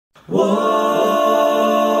Shalom,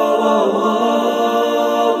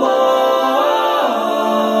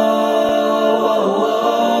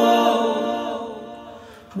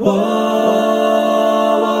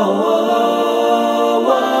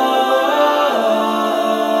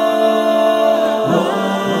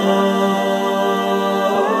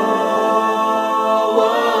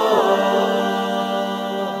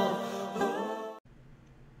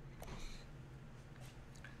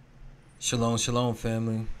 shalom,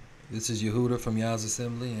 family. This is YAHUAH from YAH'S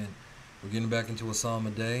Assembly, and we're getting back into a psalm a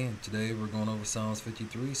day. And today we're going over Psalms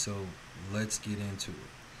 53, so let's get into it.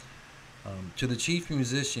 To the chief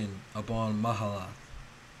musician upon Mahalath,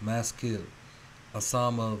 Maskil, a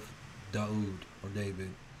psalm of Daoud or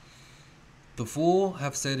David. The fool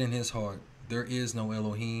hath said in his heart, there is no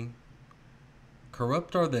Elohim.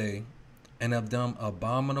 Corrupt are they, and have done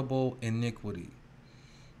abominable iniquity.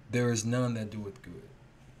 There is none that doeth good.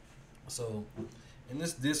 So, in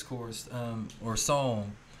this discourse or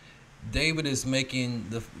psalm, David is making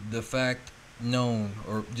the fact known,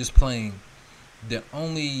 or just plain, that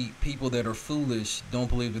only people that are foolish don't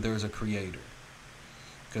believe that there is a creator.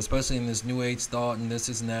 Because especially in this New Age thought and this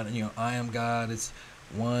and that, I am God. It's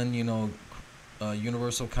one,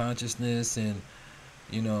 universal consciousness, and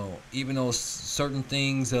even though certain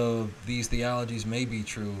things of these theologies may be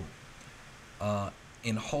true,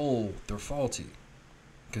 in whole they're faulty.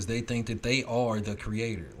 Because they think that they are the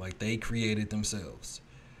creator, like they created themselves.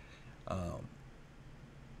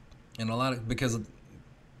 And because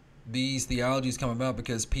these theologies come about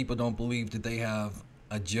because people don't believe that they have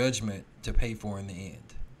a judgment to pay for in the end.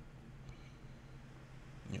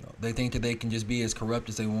 They think that they can just be as corrupt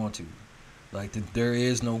as they want to. Like that there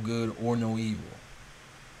is no good or no evil.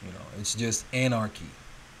 It's just anarchy.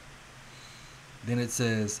 Then it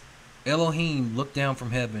says, Elohim looked down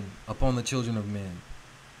from heaven upon the children of men,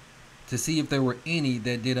 to see if there were any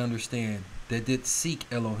that did understand, that did seek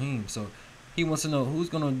Elohim. So he wants to know who's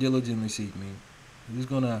going to diligently seek me, who's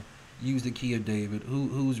going to use the key of David,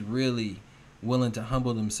 who's really willing to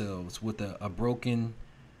humble themselves with a broken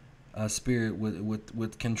spirit,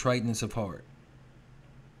 with contriteness of heart.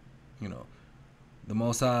 The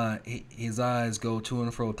Most High, his eyes go to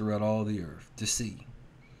and fro throughout all the earth to see,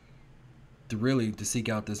 to seek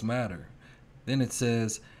out this matter. Then it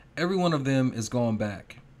says, every one of them is gone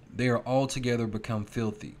back. They are altogether become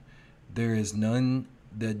filthy. There is none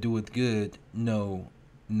that doeth good, no,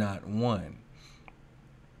 not one.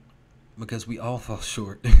 Because we all fall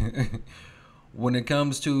short. When it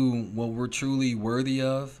comes to what we're truly worthy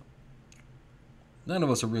of, none of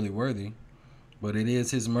us are really worthy. But it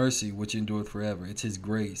is his mercy which endureth forever. It's his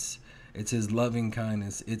grace. It's his loving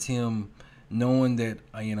kindness. It's him knowing that,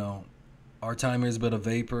 our time is but a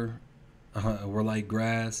vapor. We're like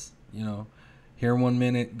grass, Here 1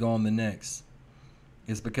 minute, gone the next.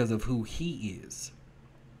 It's because of who he is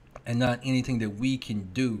and not anything that we can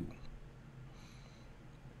do.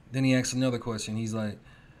 Then he asks another question. He's like,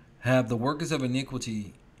 have the workers of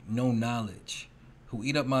iniquity no knowledge, who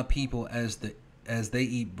eat up my people as they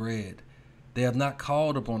eat bread? They have not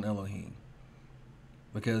called upon Elohim.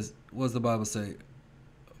 Because what does the Bible say?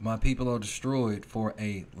 My people are destroyed for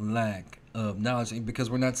a lack of knowledge, because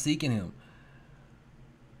we're not seeking him.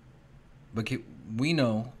 But we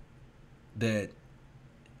know that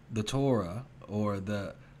the Torah or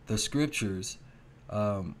the scriptures,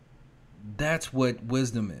 that's what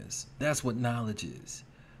wisdom is. That's what knowledge is.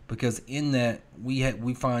 Because in that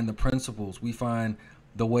we find the principles, we find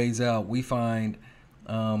the ways out, we find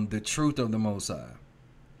the truth of the Most High.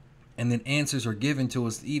 And then answers are given to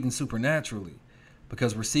us even supernaturally,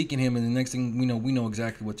 because we're seeking him, and the next thing we know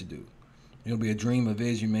exactly what to do. It'll be a dream, a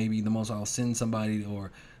vision. Maybe the Most High will send somebody,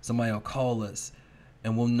 or somebody will call us,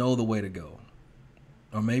 and we'll know the way to go.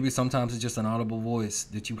 Or maybe sometimes it's just an audible voice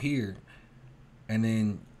that you hear, and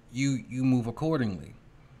then you move accordingly,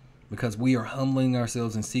 because we are humbling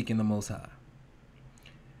ourselves and seeking the Most High.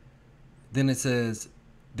 Then it says,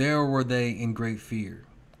 there were they in great fear,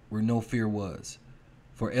 where no fear was.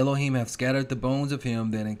 For Elohim hath scattered the bones of him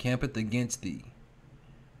that encampeth against thee.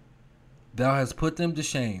 Thou hast put them to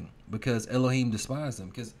shame, because Elohim despised them.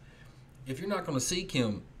 Because if you're not going to seek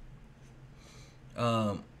him,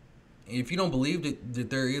 if you don't believe that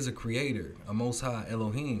there is a creator, a Most High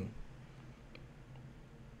Elohim,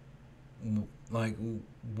 like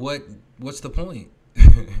what's the point?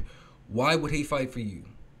 Why would he fight for you?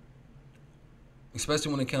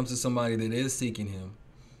 Especially when it comes to somebody that is seeking him,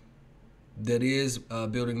 that is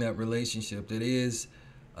building that relationship, that is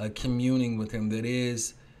communing with him, that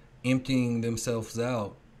is emptying themselves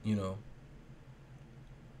out,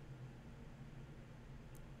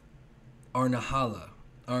 Our nahala,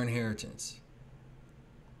 our inheritance.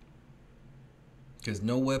 Because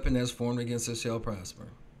no weapon that's formed against us shall prosper.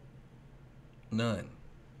 None.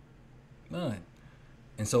 None.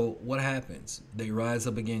 And so what happens? They rise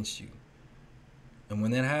up against you. And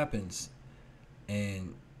when that happens,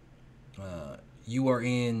 and you are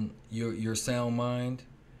in your sound mind,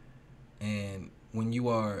 and when you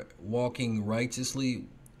are walking righteously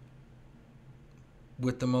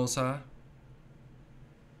with the Most High,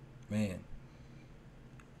 man,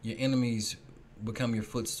 your enemies become your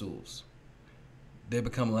footstools. They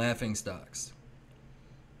become laughing stocks.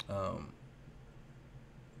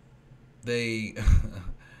 They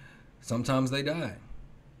sometimes they die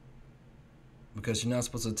because you're not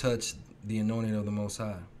supposed to touch the anointing of the Most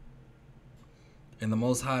High. And the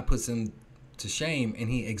Most High puts him to shame, and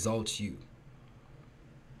he exalts you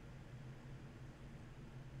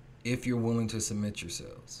if you're willing to submit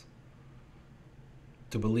yourselves,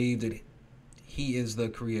 to believe that he is the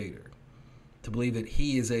creator, to believe that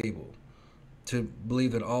he is able, to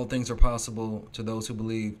believe that all things are possible to those who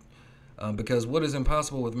believe, because what is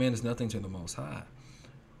impossible with men is nothing to the Most High.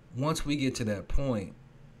 Once we get to that point,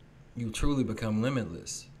 you truly become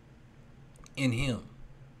limitless in him.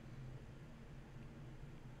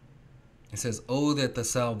 It says, "Oh, that the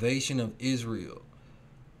salvation of Israel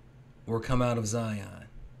were come out of Zion,"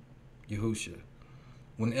 Yahushua.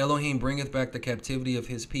 "When Elohim bringeth back the captivity of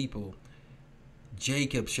his people,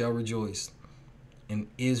 Jacob shall rejoice, and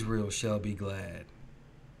Israel shall be glad."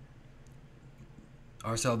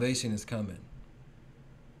 Our salvation is coming.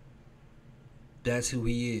 That's who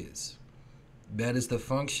he is. That is the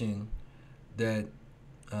function that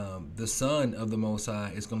the Son of the Most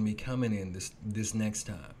High is going to be coming in this next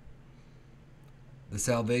time. The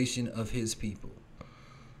salvation of his people.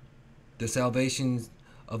 The salvation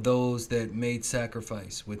of those that made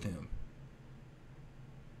sacrifice with him.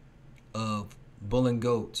 Of bull and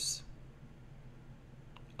goats.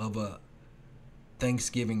 Of a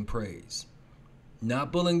thanksgiving praise.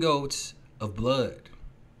 Not bull and goats of blood,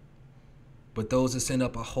 but those that send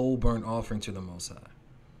up a whole burnt offering to the Most High.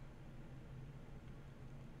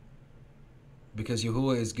 Because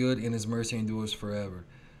Yahuwah is good and his mercy endures forever.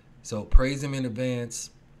 So praise him in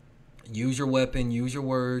advance. Use your weapon, use your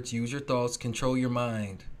words, use your thoughts, control your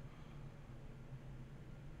mind.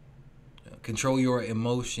 Control your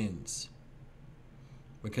emotions,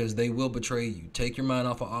 because they will betray you. Take your mind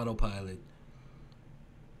off of autopilot.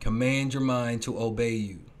 Command your mind to obey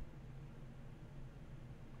you.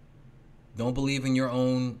 Don't believe in your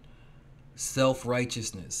own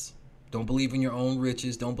self-righteousness. Don't believe in your own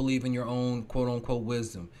riches. Don't believe in your own quote-unquote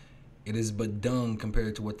wisdom. It is but dung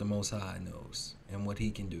compared to what the Most High knows and what he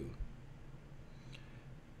can do.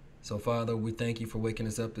 So, Father, we thank you for waking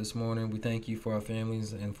us up this morning. We thank you for our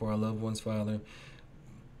families and for our loved ones, Father.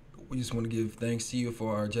 We just want to give thanks to you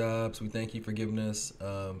for our jobs. We thank you for giving us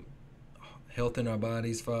health in our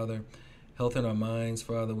bodies, Father, health in our minds,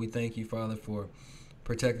 Father. We thank you, Father, for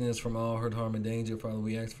protecting us from all hurt, harm, and danger. Father,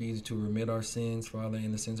 we ask for you to remit our sins, Father,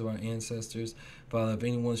 and the sins of our ancestors. Father, if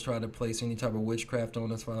anyone's tried to place any type of witchcraft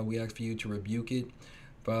on us, Father, we ask for you to rebuke it.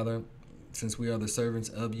 Father, since we are the servants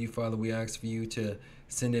of you, Father, we ask for you to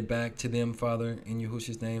send it back to them, Father, in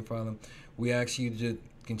Yahushua's name, Father. We ask you to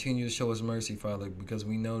continue to show us mercy, Father, because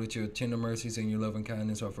we know that your tender mercies and your loving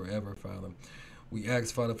kindness are forever, Father. We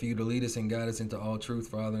ask, Father, for you to lead us and guide us into all truth,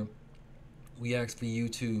 Father. We ask for you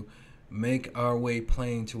to make our way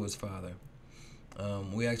plain to us, Father.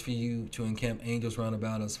 We ask for you to encamp angels round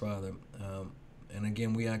about us, Father. And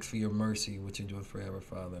again, we ask for your mercy, which endures forever,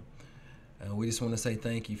 Father. We just want to say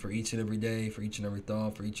thank you for each and every day, for each and every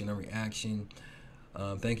thought, for each and every action.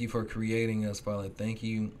 Thank you for creating us, Father. Thank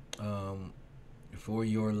you for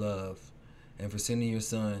your love and for sending your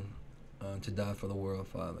Son to die for the world,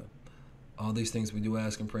 Father. All these things we do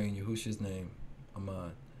ask and pray in Yahushua's name.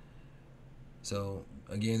 Amen. So,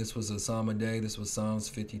 again, this was a Psalm a day. This was Psalms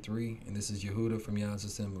 53. And this is Yehudah from YAH'S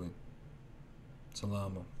Assembly.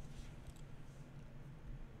 Salama.